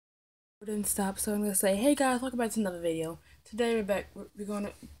Didn't stop, so I'm gonna say, hey guys, welcome back to another video. Today we're back. We're gonna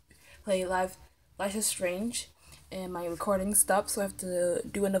play Life is Strange, and my recording stopped, so I have to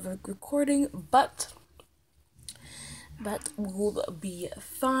do another recording. But will be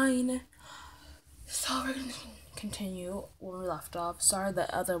fine. So we're gonna continue where we left off. Sorry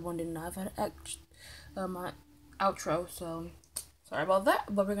the other one didn't have an my outro, so sorry about that.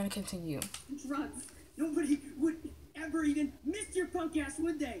 But we're gonna continue. Drugs. Nobody would ever even miss your punk ass,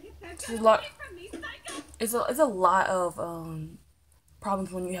 would they? It's a lot of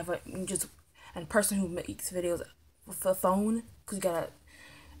problems when you have a person who makes videos with a phone, because you gotta,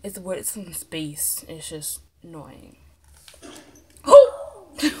 it's in space. It's just annoying. Oh!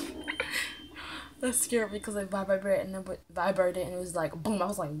 That scared me because I vibrated and it was like boom. I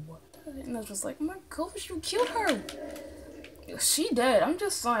was like, what? And I was just like, oh my gosh, you killed her. She dead. I'm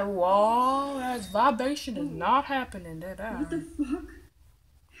just like, whoa, that vibration is not happening. What the fuck?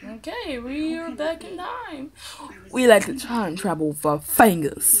 Okay, we are back in time. We like to time travel for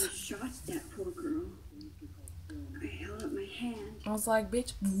fingers. I shot that poor girl. I held up my hand. I was like,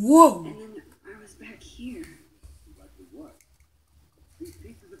 bitch, whoa. And then I was back here. What? These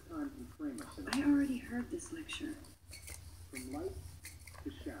pieces of time can frame us. I already heard this lecture. From light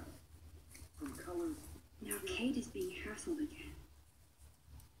to shadow. From colors. Now Kate is being hassled again.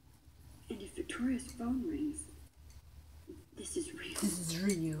 And if Victoria's phone rings, this is real. This is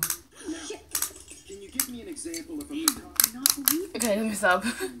real. Shit! Can you give me an example of a I cannot believe it. Okay, let me stop.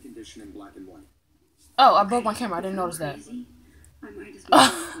 condition in black and white? Oh, I broke my camera. I didn't notice that. Crazy? I might as well.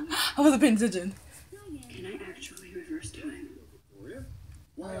 I wasn't paying attention. Can I actually reverse time? Victoria?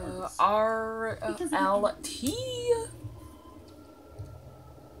 Why are this? RLT.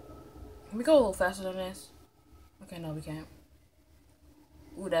 Can we go a little faster than this? Okay, no, we can't.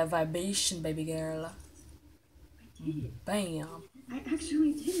 Ooh, that vibration, baby girl. Bam. I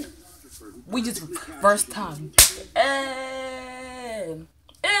actually did it. We just first time. Hey!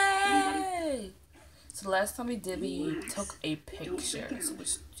 Hey! So the last time we did, we took a picture. So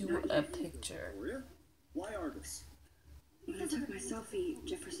let's do a picture. Victoria? Why are this? When I took my selfie,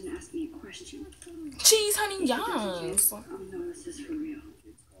 Jefferson asked me a question. Cheese, honey, yes. I'll know this is for real.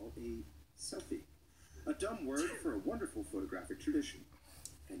 It's called a selfie. A dumb word for a wonderful photographic tradition.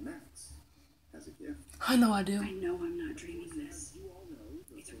 And Max has a gift. I know I do. I know I'm not dreaming this. You all know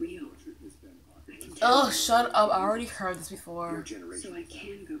the It's real. portrait has been I popular. can tell. Oh, shut up. I already heard this Your before. generation. So I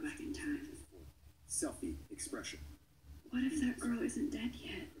can go back in time. Selfie expression. What if that girl isn't dead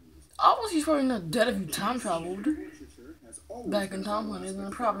yet? Obviously, she's probably not dead if you time traveled. Literature has always Back in been a time, vital honey, then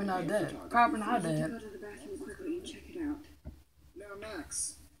aspect probably of not dead. photography. Probably not I need to dead. go to the bathroom quickly and check it out. Now,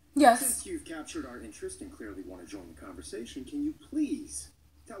 Max, Yes. since you've captured our interest and clearly want to join the conversation, can you please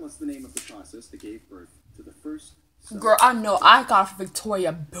tell us the name of the process that gave birth to the first cell? Girl, I know. I got for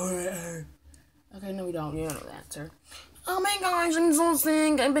Victoria. Okay, no, we don't. You don't know the answer. Oh my gosh, I'm so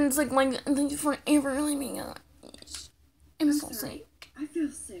sick. I've been sick like forever. Oh my gosh. I'm so sick. I feel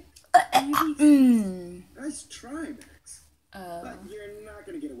sick. Nice try, Max. But you're not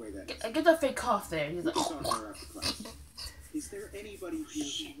going to get away that easy. Get that fake cough there. He's We like, can talk more after class. Is there anybody here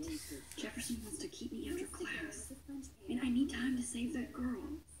Shit. who knows this? Jefferson wants to keep me after class. And I need time to save that girl.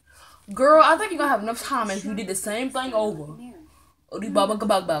 girl, I think you're gonna have enough time if you did the same thing over. Oh, the bang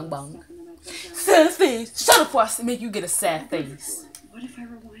bang bang bang. Sad face. Shut up before I make you get a sad face. What if I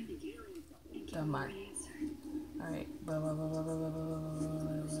rewind again? And give Don't me mind. my answer? Alright.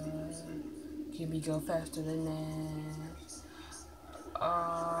 Can we go faster than that?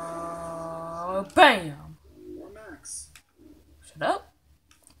 Bam! Or Max? Shut up.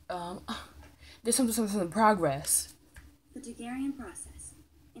 There's something in progress. The Daguerrean process.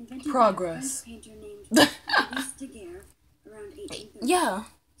 Invented Progress. by a French painter named Louis Daguerre around 1830. Yeah.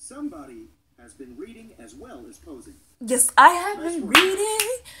 Somebody has been reading as well as posing. Yes, I have been reading.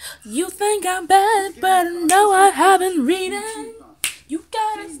 You think I'm bad, but no, I haven't reading. You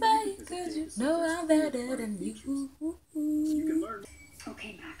gotta stay, cause you know I'm better than you. You can learn.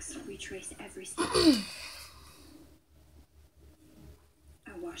 Okay, Max, retrace every step.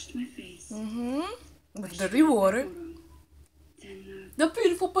 I washed my face. With dirty water. Then The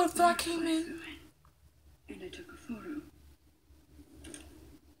beautiful butterfly came in. flew in. And I took a photo.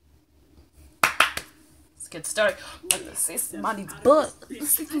 Let's get started. About to say somebody's butt. Let's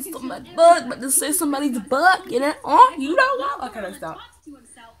say somebody's butt. About to say somebody's butt. Get it on? You don't know. Okay, let's stop. Who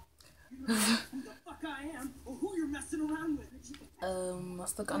the fuck I am, or who you're messing around with.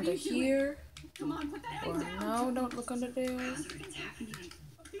 Let's look under here. Come on, put that Or no, don't look under there. It's happening.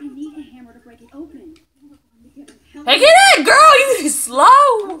 I need a hammer to break it open. Hey, get in, girl! You slow!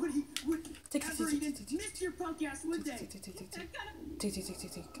 Nobody would Take. Missed your punk ass, would they?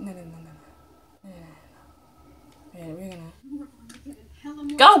 No. Yeah, we're gonna. We're going to get in hella more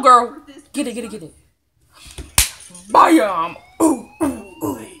Go, trouble girl. for this. Get it. Bam! Ooh.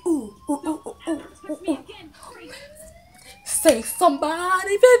 Touch me again. Great. Say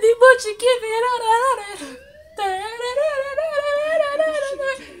somebody, baby, but you give it all.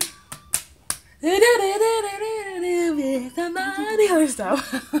 Stop.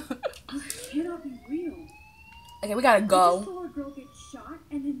 This cannot be real. Okay, we gotta I just go. saw a girl get shot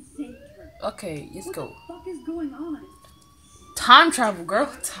and then saved her. Okay, let's What go. the fuck is going on? Time travel, girl.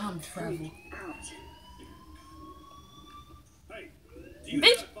 Time travel. Out. Hey, do you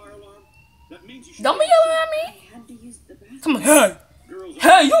Bitch. have a fire alarm? That means you should. Don't be yelling at I me. had to use the bathroom. Come on, hey, Girls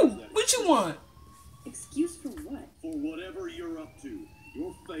hey, you. What you want? Excuse for what? For whatever you're up to,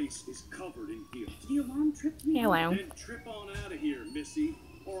 your face is covered in guilt. The alarm tripped me. Hello. Then trip on out of here, Missy.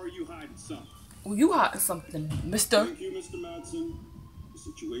 Or are you hiding something? Well, you hot something, mister. Thank you, Mr. Madsen. The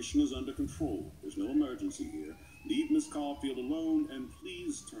situation is under control. There's no emergency here. Leave Miss Caulfield alone, and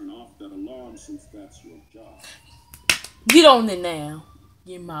please turn off that alarm since that's your job. Get on it now.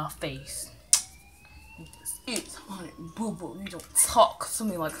 Get in my face. It's honey boo boo. You don't talk to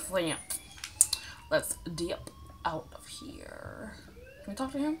me like that. Let's dip out of here. Can we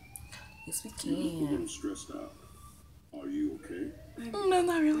talk to him? Yes, we You look a can. little stressed out. Are you okay? No,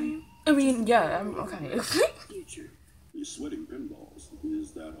 not really. I mean, yeah, I'm okay. Future. You're sweating pinballs.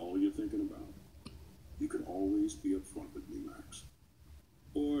 Is that all you're thinking about? You can always be upfront with me, Max.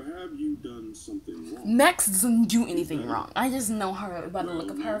 Or have you done something wrong? Max doesn't do anything wrong. I just know her by the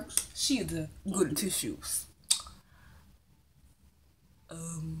look of her. She's good at tissues.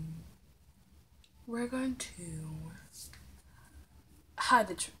 We're going to hide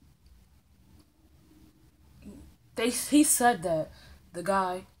the. He said that the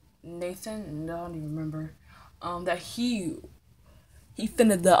guy Nathan, I don't even remember, that he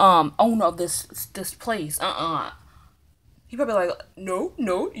finna the owner of this place. He probably like, no,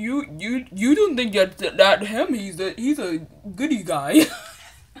 you don't think that him. He's a goody guy.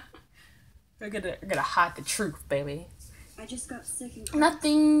 I gotta hide the truth, baby. I just got sick and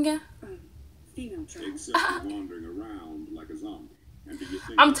Nothing. female child. Except for wandering around like a zombie. And do you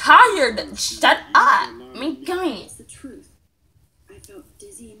think I'm tired. Shut up. Me going. It's the truth. I felt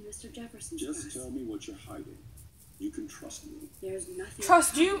dizzy in Mr. Jefferson's Just class. tell me what you're hiding. You can trust me. There's nothing.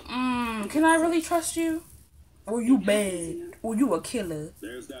 Trust you? Can I really trust you? Or you bad? Or you a killer?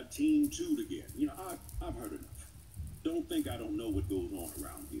 There's that Team 2 again. You know, I've heard enough. Don't think I don't know what goes on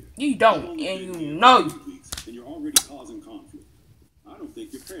around here. You I've don't, only and been you here know. a few weeks, and you're already causing conflict. I don't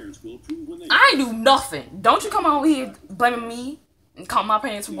think your parents will approve when they. I ain't do nothing. Don't you come over here blaming me and call my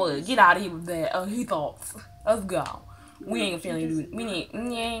parents for what? Get out of here with that. He thoughts. Let's go. We ain't feeling do. We ain't.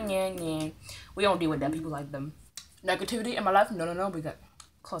 Yeah. We don't deal with that. People like them. Negativity in my life? No. We got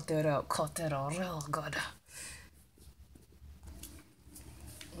cut that out real good.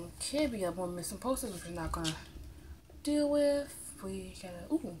 Okay, we got one missing posters which we're not gonna deal with. We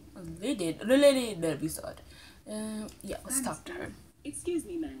gotta the lady that we saw it. Yeah, let's talk to her. Excuse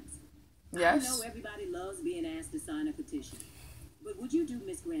me, Max. I Yes. know everybody loves being asked to sign a petition, but would you do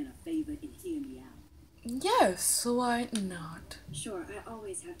Miss Grant a favor and hear me out? Yes, why not? Sure, I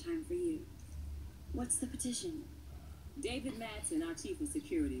always have time for you. What's the petition? David Madsen, our chief of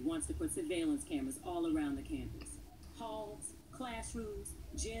security, wants to put surveillance cameras all around the campus. Halls, classrooms,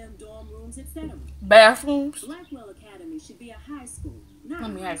 gym, dorm rooms, etc. Bathrooms? Blackwell Academy should be a high school, not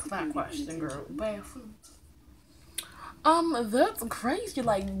Let me a high ask that security question, girl. penitentiary. Bathrooms. That's crazy.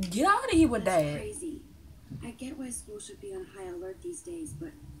 Like, get out of here with That's that. crazy. I get why school should be on high alert these days, but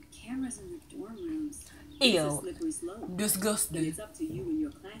cameras in the dorm rooms. It's a Ew. slippery slope. And Disgusting. it's up to you and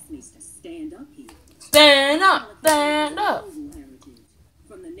your classmates to stand up here. Stand up. Stand up. Global heritage.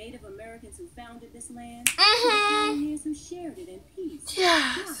 From the Native Americans who founded this land to Mm-hmm. the pioneers who shared it in peace, not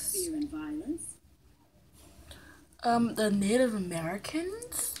Yes. fear and violence. The Native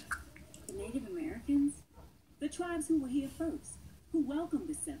Americans? The Native Americans? The tribes who were here first, who welcomed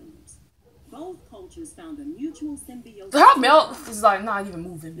the settlers. Both cultures found a mutual symbiosis. The milk is like not even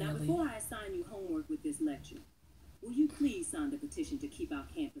moving Now, really. before I assign you homework with this lecture, will you please sign the petition to keep our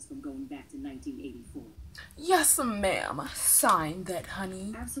campus from going back to 1984? Yes, ma'am. Sign that,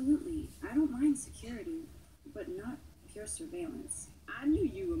 honey. Absolutely. I don't mind security, but not pure surveillance. I knew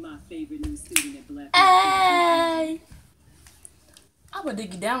you were my favorite new student at Black. Hey! I would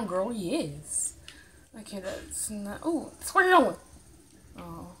dig you down, girl. Yes. Okay, that's not. Ooh, it's where you going?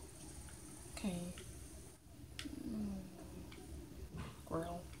 Oh. Okay.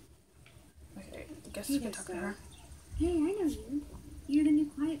 Girl. Okay, I guess we can talk to her. Hey, I know you. You're the new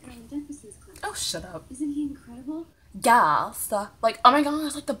quiet girl in Jefferson's class. Oh, shut up. Isn't he incredible? Yes. Like, oh my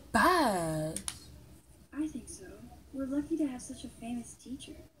gosh, like the best. I think so. We're lucky to have such a famous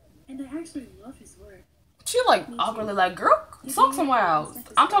teacher. And I actually love his work. She like awkwardly like, girl, suck somewhere else.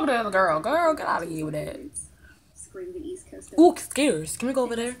 I'm talking to the other girl. Girl, get out of here with that. Scream the East Coast. Ooh, scares. Can we go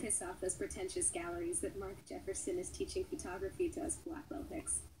over there? Piss off those pretentious galleries that Mark Jefferson is teaching photography to us Blackwell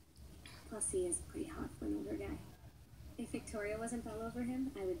pics. Plus, he is pretty hot for an older guy. If Victoria wasn't all over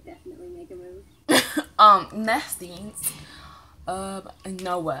him, I would definitely make a move. Nasty.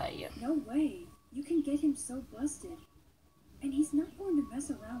 No way. No way. You can get him so busted. And he's not going to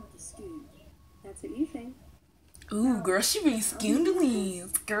mess around with a student. That's what you think. Ooh, girl, she really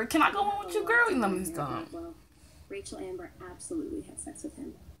scandalous. Girl, can I go on with you, girl? You know me stop. Well, Rachel Amber absolutely had sex with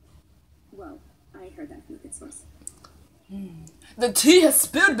him. Well, I heard that from a good source. The tea has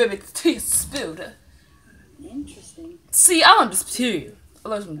spilled, baby. The tea has spilled. Interesting. See, I love this tea. I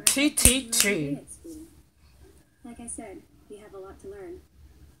love some tea. Like I said, we have a lot to learn.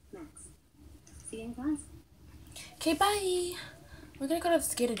 Max, see you in class. Okay, bye. We're gonna go to the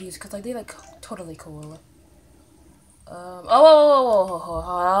skater dudes because like they like totally cool.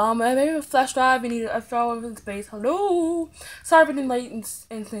 Maybe a flash drive. We need a file in space. Hello. Sorry for the late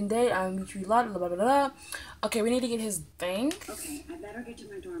instant date. I'll meet you later. Blah blah blah. Okay, we need to get his thing. Okay, I better get to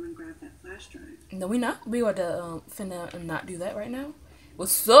my dorm and grab that flash drive. No, we not. We want to finna not do that right now.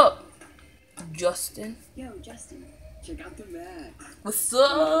 What's up, Justin? Yo, Justin. Check out the Mac. What's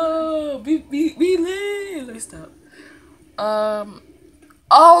up? We live. Let me stop.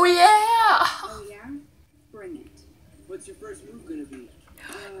 Oh yeah. Oh yeah? Bring it. What's your first move gonna be?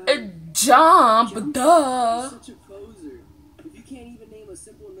 A jump, duh. You're such a poser. If you can't even name a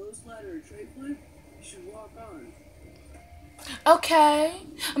simple nose slide or a tray flip, you should walk on. Okay.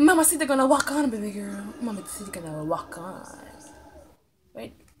 Mama said they're gonna walk on, baby girl. Mama said they're gonna walk on.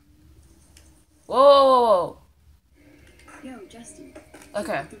 Wait. Whoa. Yo, Justin.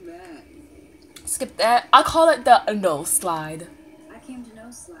 Okay. The Mac. Skip that. I call it the nose slide. I came to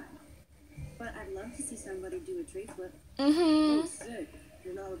nose slide. But I'd love to see somebody do a tree flip. Oh, sick.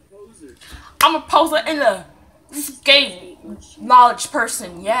 You're not a poser. I'm a poser and a skate knowledge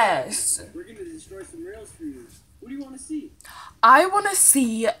person, yes. We're gonna destroy some rails for you. What do you want to see? I wanna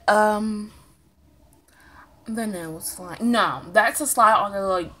see the nose slide. No, that's a slide on the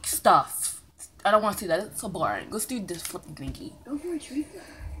like stuff. I don't wanna see that. It's so boring. Let's do this flippy thingy. Go for a tree flip.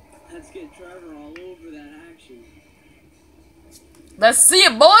 Let's get Trevor all over that action. Let's see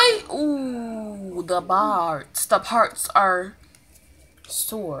it, boy. Ooh, the parts are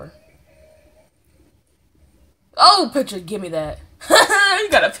sore. Oh, picture, give me that. You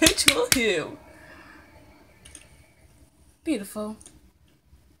got a picture of you. Beautiful.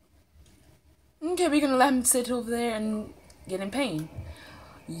 Okay, we're gonna let him sit over there and get in pain.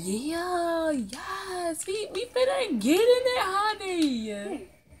 Yeah, yes, we finna get in there, honey. Hey,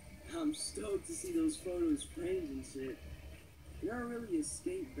 I'm stoked to see those photos framed and shit. You're not really a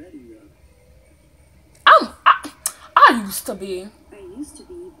skate Betty though. I used to be. I used to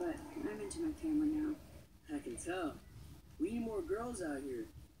be, but I'm into my camera now. I can tell. We need more girls out here.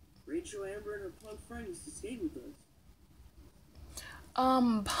 Rachel Amber and her punk friend used to skate with us.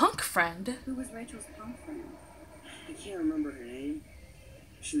 Punk friend. Who was Rachel's punk friend? I can't remember her name.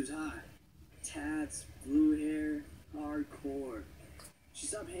 She was hot. Tats, blue hair, hardcore. She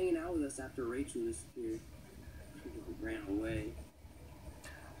stopped hanging out with us after Rachel disappeared. She ran away.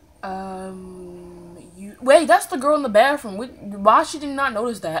 Wait, that's the girl in the bathroom. Why she did not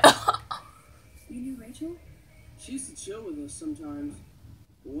notice that? You knew Rachel? She used to chill with us sometimes.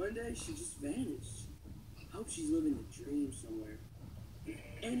 But one day, she just vanished. I hope she's living a dream somewhere. If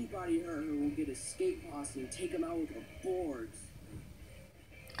anybody hurt her, we'll get a skate posse and take them out with our boards.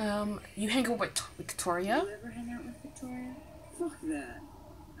 You hang out with Victoria? You ever hang out with Victoria? Fuck that.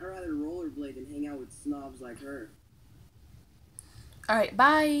 I'd rather rollerblade than hang out with snobs like her. Alright,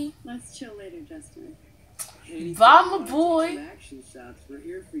 bye. Let's chill later, Justin. Anytime Bye, you my wanna boy. take some action shots, we're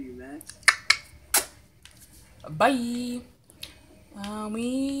here for you, Max. Bye.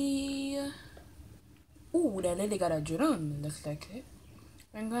 Ooh, that lady got a drum. Looks like it.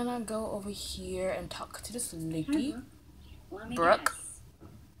 I'm gonna go over here and talk to this lady. Let me Brooke? guess.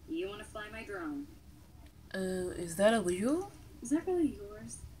 You want to fly my drone? Is that illegal? Is that really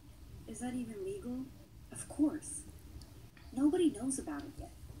yours? Is that even legal? Of course. Nobody knows about it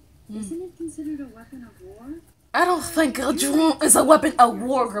yet. Isn't it considered a weapon of war? I don't think a drone is a weapon of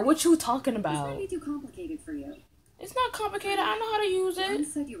war, girl. What you talking This might about? be too complicated for you. It's not complicated. I know how to use You it.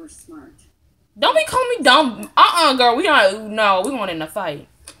 said you were smart. Don't be calling me dumb. Girl. We going in a fight.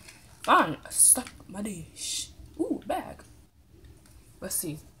 Fine. Stuck my dish. Ooh, bag. Let's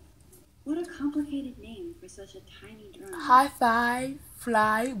see. What a complicated name for such a tiny drone. Hi-Fi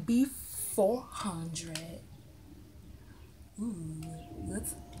Fly B400. Ooh,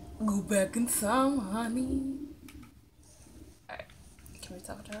 let's go back in time, honey. Alright, can we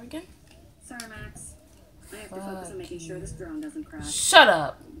talk to her again? Sorry, Max. I have to focus on making sure this drone doesn't crash. Shut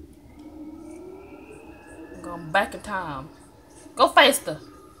up. I'm going back in time. Go faster.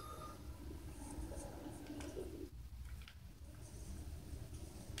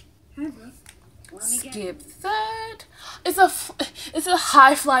 Hi, Brooke. Let me get... Skip that. It's a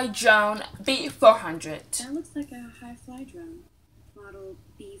high fly drone B400. That looks like a high-fly drone. Model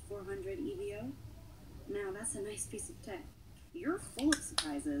B400 EVO. Now, that's a nice piece of tech. You're full of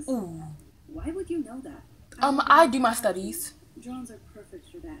surprises. Ooh. Why would you know that? I do my studies. Drones are perfect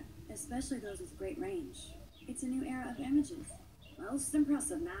for that, especially those with great range. It's a new era of images. Most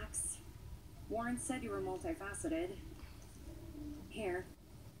impressive, Max. Warren said you were multifaceted. Here,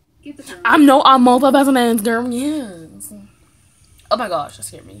 give the drone. I'm multifaceted, girl. Yes. Oh my gosh, that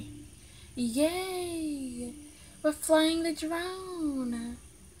scared me. Yay! We're flying the drone.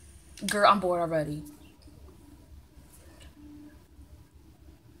 Girl, I'm bored already.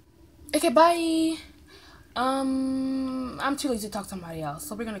 Okay, bye. I'm too lazy to talk to somebody else,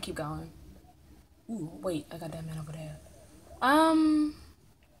 so we're gonna keep going. Ooh, wait, I got that man over there. I'm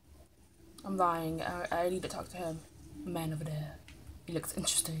lying. I need to talk to him. The man over there. He looks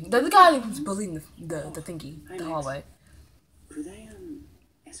interesting. The guy who's bullying the thingy, the hallway. Could I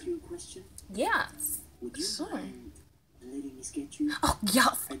ask you a question? Yes. Would you Sure. mind letting me sketch you? Oh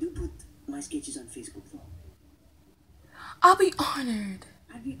yes. I do put my sketches on Facebook though. I'll be honored.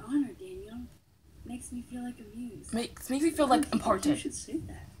 I'd be honored, Daniel. Makes me feel like a muse. Makes me feel like You important. should say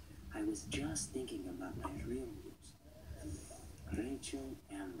that. I was just thinking about my real muse, Rachel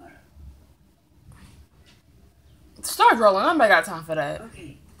Amber. Start rolling. I got time for that.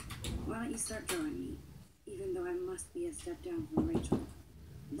 Okay, why don't you start drawing me? Even though I must be a step down from Rachel.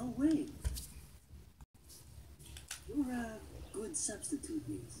 No way. You're a good substitute,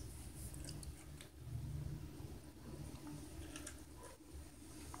 muse.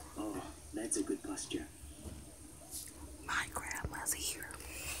 Oh, that's a good posture. My grandma's here.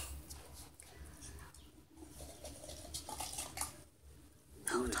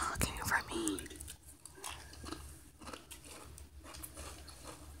 No talking for me. Good.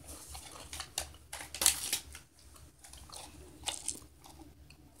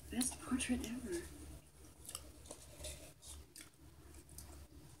 Best portrait ever.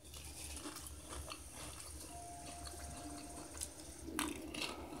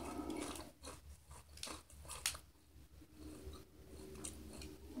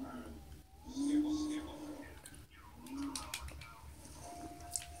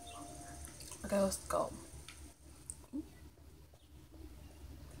 Okay, let's go.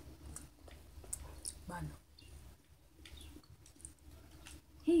 Man.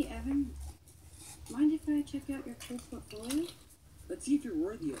 Hey, Evan. Mind if I check out your cool portfolio? Let's see if you're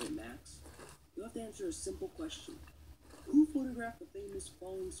worthy of it, Max. You have to answer a simple question. Who photographed the famous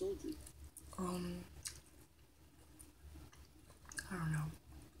fallen soldier? I don't know.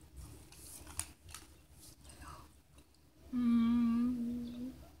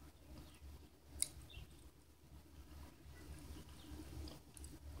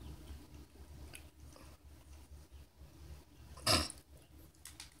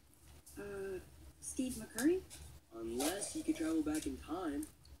 Steve McCurry? Unless he could travel back in time.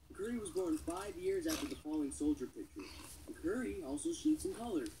 McCurry was born 5 years after the falling soldier picture. McCurry also shoots in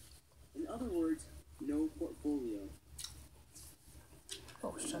color. In other words, no portfolio.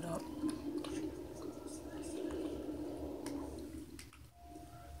 Oh, shut up.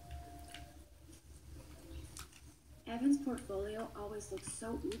 Evan's portfolio always looks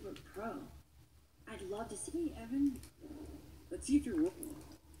so uber pro. I'd love to see Evan. Let's see if you're working.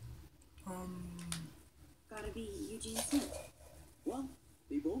 Gotta be Eugene Smith. Well,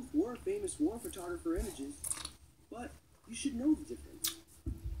 they both were famous war photographer images, but you should know the difference.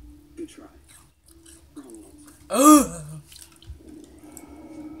 Good try. Wrong answer. Ugh.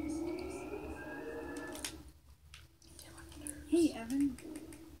 Hey, Evan.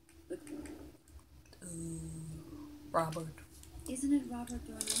 Robert. Isn't it Robert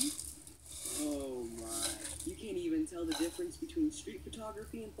Dornell? Oh my. You can't even tell the difference between street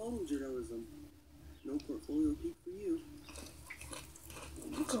photography and photojournalism. No portfolio peak for you.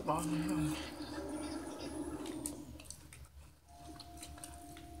 Come on.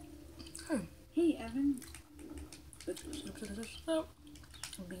 Hey, Evan.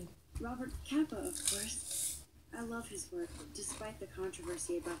 B. Robert Capa, of course. I love his work, despite the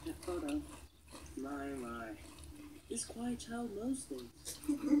controversy about that photo. My. This quiet child knows things.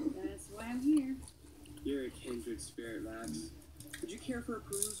 That's why I'm here. You're a kindred spirit, Max. Would you care for a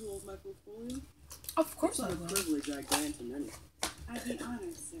perusal of my portfolio? Of course It's I not a will. privilege I grant to many. I'd be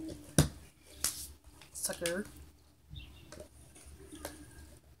honored, sir. Sucker.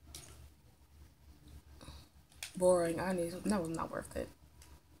 Boring. That was not worth it.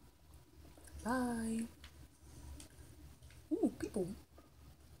 Bye. Ooh, people.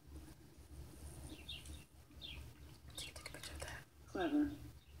 Take a picture of that. Clever.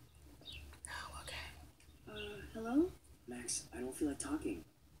 Oh, okay. Hello? Max, I don't feel like talking.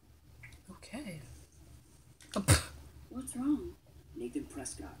 Okay. What's wrong? Nathan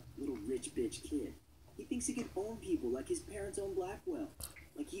Prescott, little rich bitch kid. He thinks he can own people like his parents own Blackwell.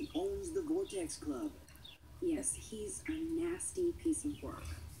 Like he owns the Vortex Club. Yes, he's a nasty piece of work.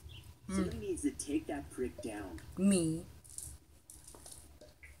 Somebody needs to take that prick down. Me.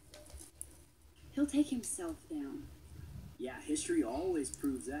 He'll take himself down. Yeah, history always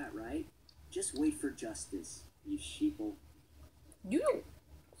proves that, right? Just wait for justice, you sheeple. You don't.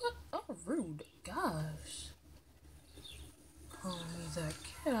 What? Oh, rude. Gosh. Oh, Zach,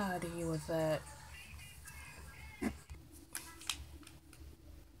 get out of here with that.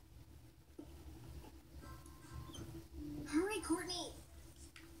 Hurry, Courtney!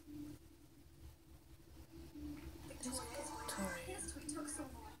 Sorry. Yes, we took so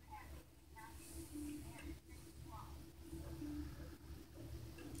long.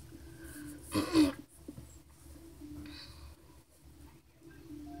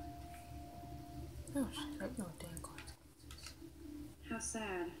 Oh, shit. No damn consequences. How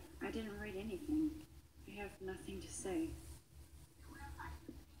sad. I didn't write anything. I have nothing to say.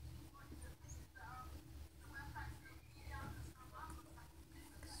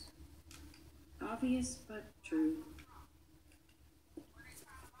 Obvious, but true.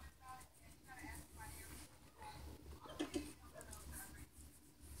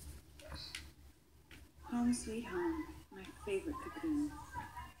 Home sweet home, my favorite cocoon.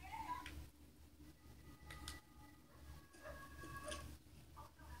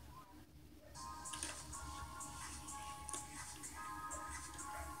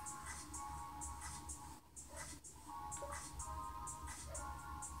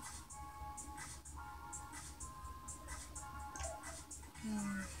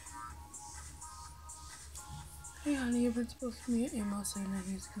 Hey, honey, you've been supposed to me an email saying that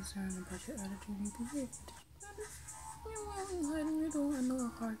he's concerned about your attitude and behavior. I know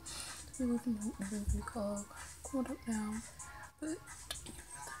how hard to be looking at you call. Hold up now. But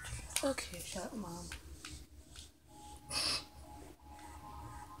okay, shut up, Mom.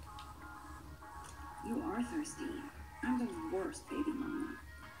 You are thirsty. I'm the worst baby mama.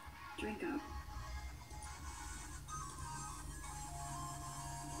 Drink up.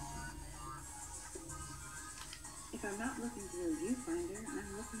 If I'm not looking through a viewfinder,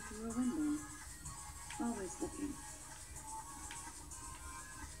 I'm looking through a window. Always looking.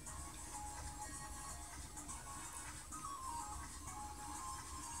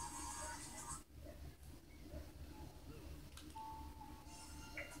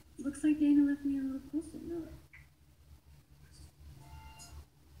 Looks like Dana left me a little post-it note.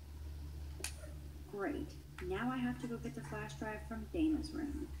 Great. Now I have to go get the flash drive from Dana's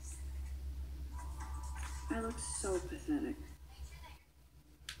room. I look so pathetic.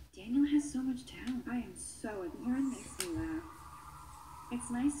 Daniel has so much talent. I am so ignorant. Makes me laugh.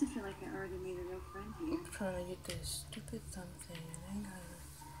 It's nice to feel like I already made a real friend here. I'm trying to get this stupid something and I ain't gotta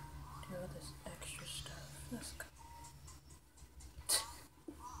do all this extra stuff. Let's go.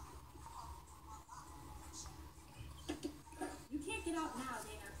 You can't get out now,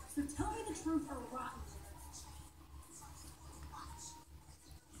 Dana, so tell me the truth or rotten.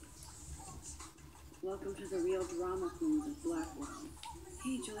 Welcome to the real drama queens of Blackwell.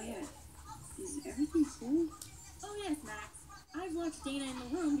 Hey, Juliet. Is everything cool? Oh yes, Max. I've locked Dana in the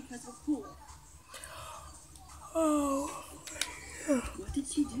room because we're cool. Oh. What did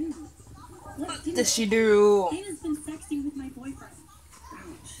she do? What Did she do? Dana's been sexting with my boyfriend.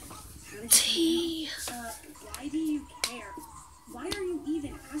 Ouch. How did she... Why do you care? Why are you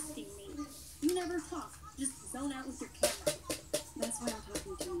even asking me? You never talk. Just zone out with your camera. That's why I'm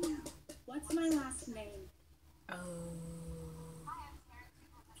talking to you now. What's my last name?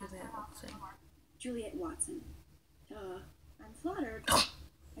 Juliet Watson. Juliet Watson. I'm flattered.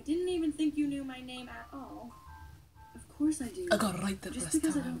 I didn't even think you knew my name at all. Of course I do. I got it right the Just first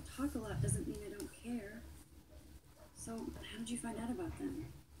because I time. don't talk a lot doesn't mean I don't care. So, how did you find out about them?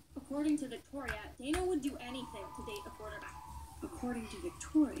 According to Victoria, Dana would do anything to date a quarterback. According to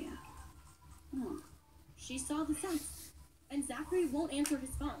Victoria. Oh. She saw the sense. And Zachary won't answer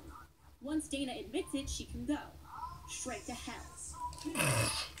his phone. Once Dana admits it, she can go. straight to hell.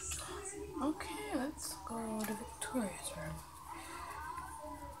 Okay, let's go to Victoria's room.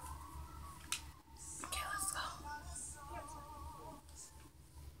 Okay, let's go.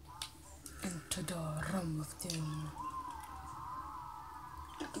 Into the room of doom.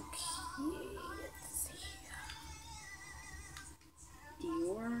 Okay, let's see.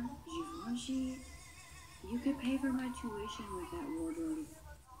 Dior, Givenchy. You could pay for my tuition with that wardrobe.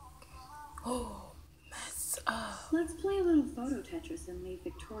 Oh, mess up. Let's play a little photo Tetris and leave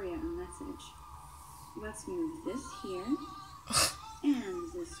Victoria a message. Let's move this here.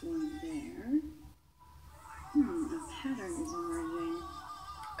 And this one there. A pattern is emerging.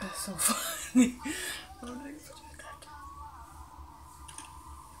 That's so funny. I don't expect that.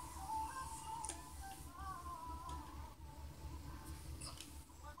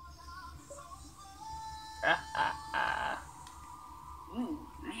 Whoa,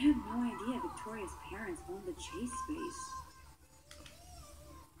 I had no idea Victoria's parents owned the Chase space.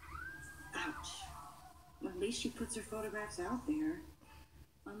 Ouch. Well, at least she puts her photographs out there.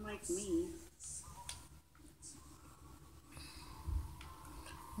 Unlike me.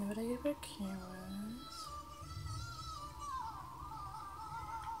 Now I get back cameras.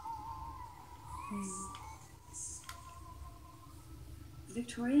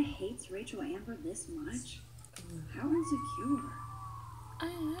 Victoria hates Rachel Amber this much? How insecure. I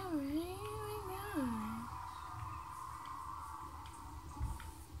know, right? I know.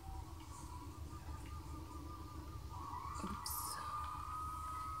 Oops.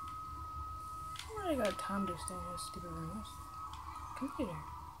 I got time to stay in this stupid room. Computer.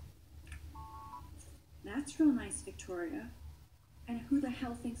 That's real nice, Victoria. And who the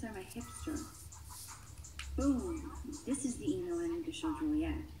hell thinks I'm a hipster? Boom! This is the email I need to show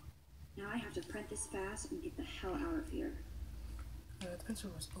Juliet. Now I have to print this fast and get the hell out of here. The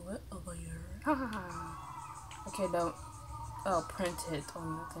pencil was lit over here. Ha ha ha. Okay, don't. I'll print it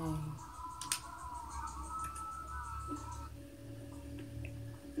on the thing.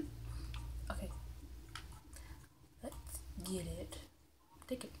 Okay. Let's get it.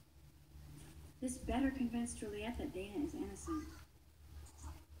 Take it. This better convince Juliet that Dana is innocent.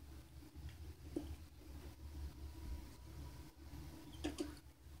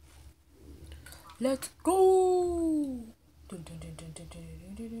 Let's go! Dun, dun, dun, dun, dun, dun,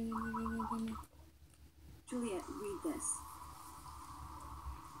 dun, dun, dun, dun, dun, dun. Juliet, read this.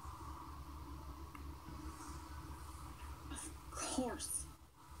 Of course.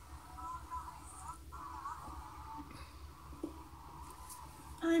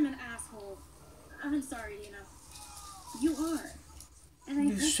 I'm an asshole. I'm sorry, Dina. You are. And I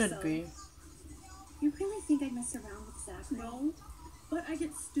You hope should so. be. You really think I'd mess around with Zach? No, but I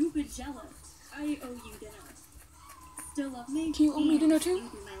get stupid jealous. I owe you dinner. Still love me? Do you owe me dinner And too? you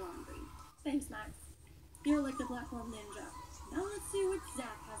do my laundry. Thanks, Max. You're like the platform ninja. Now let's see what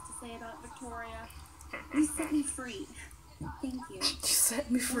Zach has to say about Victoria. You set me free. Thank you. You set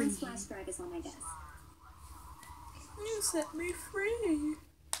me free. Warren's flash drive is on my desk. You set me free.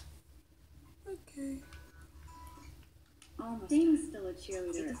 Okay. Almost. Dana's still a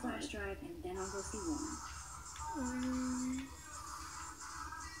cheerleader. Take the flash drive and then I'll go see Warren.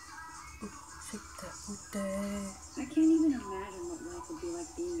 Shake that booty. I can't even imagine what life would be like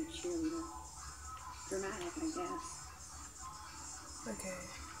being a cheerleader. Dramatic, I guess. Okay.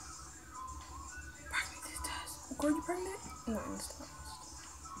 Pregnant test. Are you pregnant? No, it's not.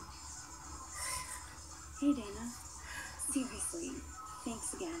 Hey, Dana. Seriously,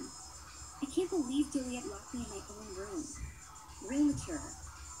 thanks again. I can't believe Juliet locked me in my own room. Real mature.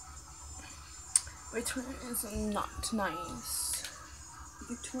 Which one is not nice?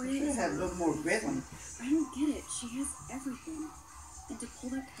 Victoria Should is... have a little more rhythm. I don't get it. She has everything. And to pull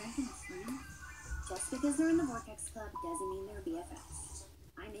that prank on a friend? Just because they're in the Vortex Club doesn't mean they're BFFs.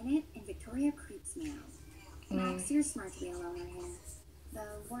 I'm in it, and Victoria creeps me out. Max, you're smart to be alone in here.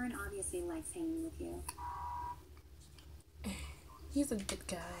 Though Warren obviously likes hanging with you. He's a good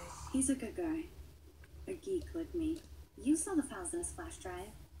guy. He's a good guy. A geek like me. You saw the files in his flash drive.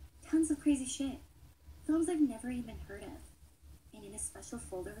 Tons of crazy shit. Films I've never even heard of. And in a special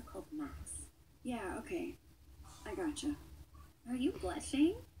folder called Max. Yeah, okay. I gotcha. Are you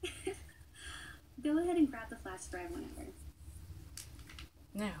blushing? Go ahead and grab the flash drive whenever.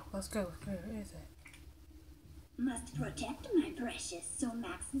 Now, let's go. Where is it? Must protect my precious so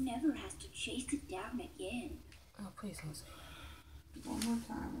Max never has to chase it down again. Oh, please don't say One more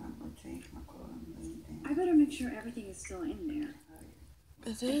time, and I'm going to change my clothes and leave them. I better make sure everything is still in there.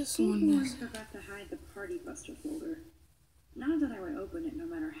 It I is think one Warren that's forgot to hide the Party Buster folder. Not that I would open it no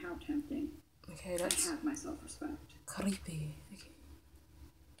matter how tempting. okay. I That's have my self-respect. creepy. Okay.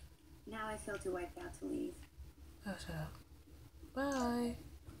 Now I feel too wiped out to leave. Oh, shut up. Bye.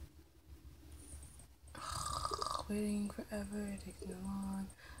 Waiting forever, it takes me long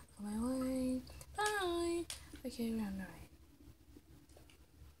on my way. Bye. Okay, we're on the right.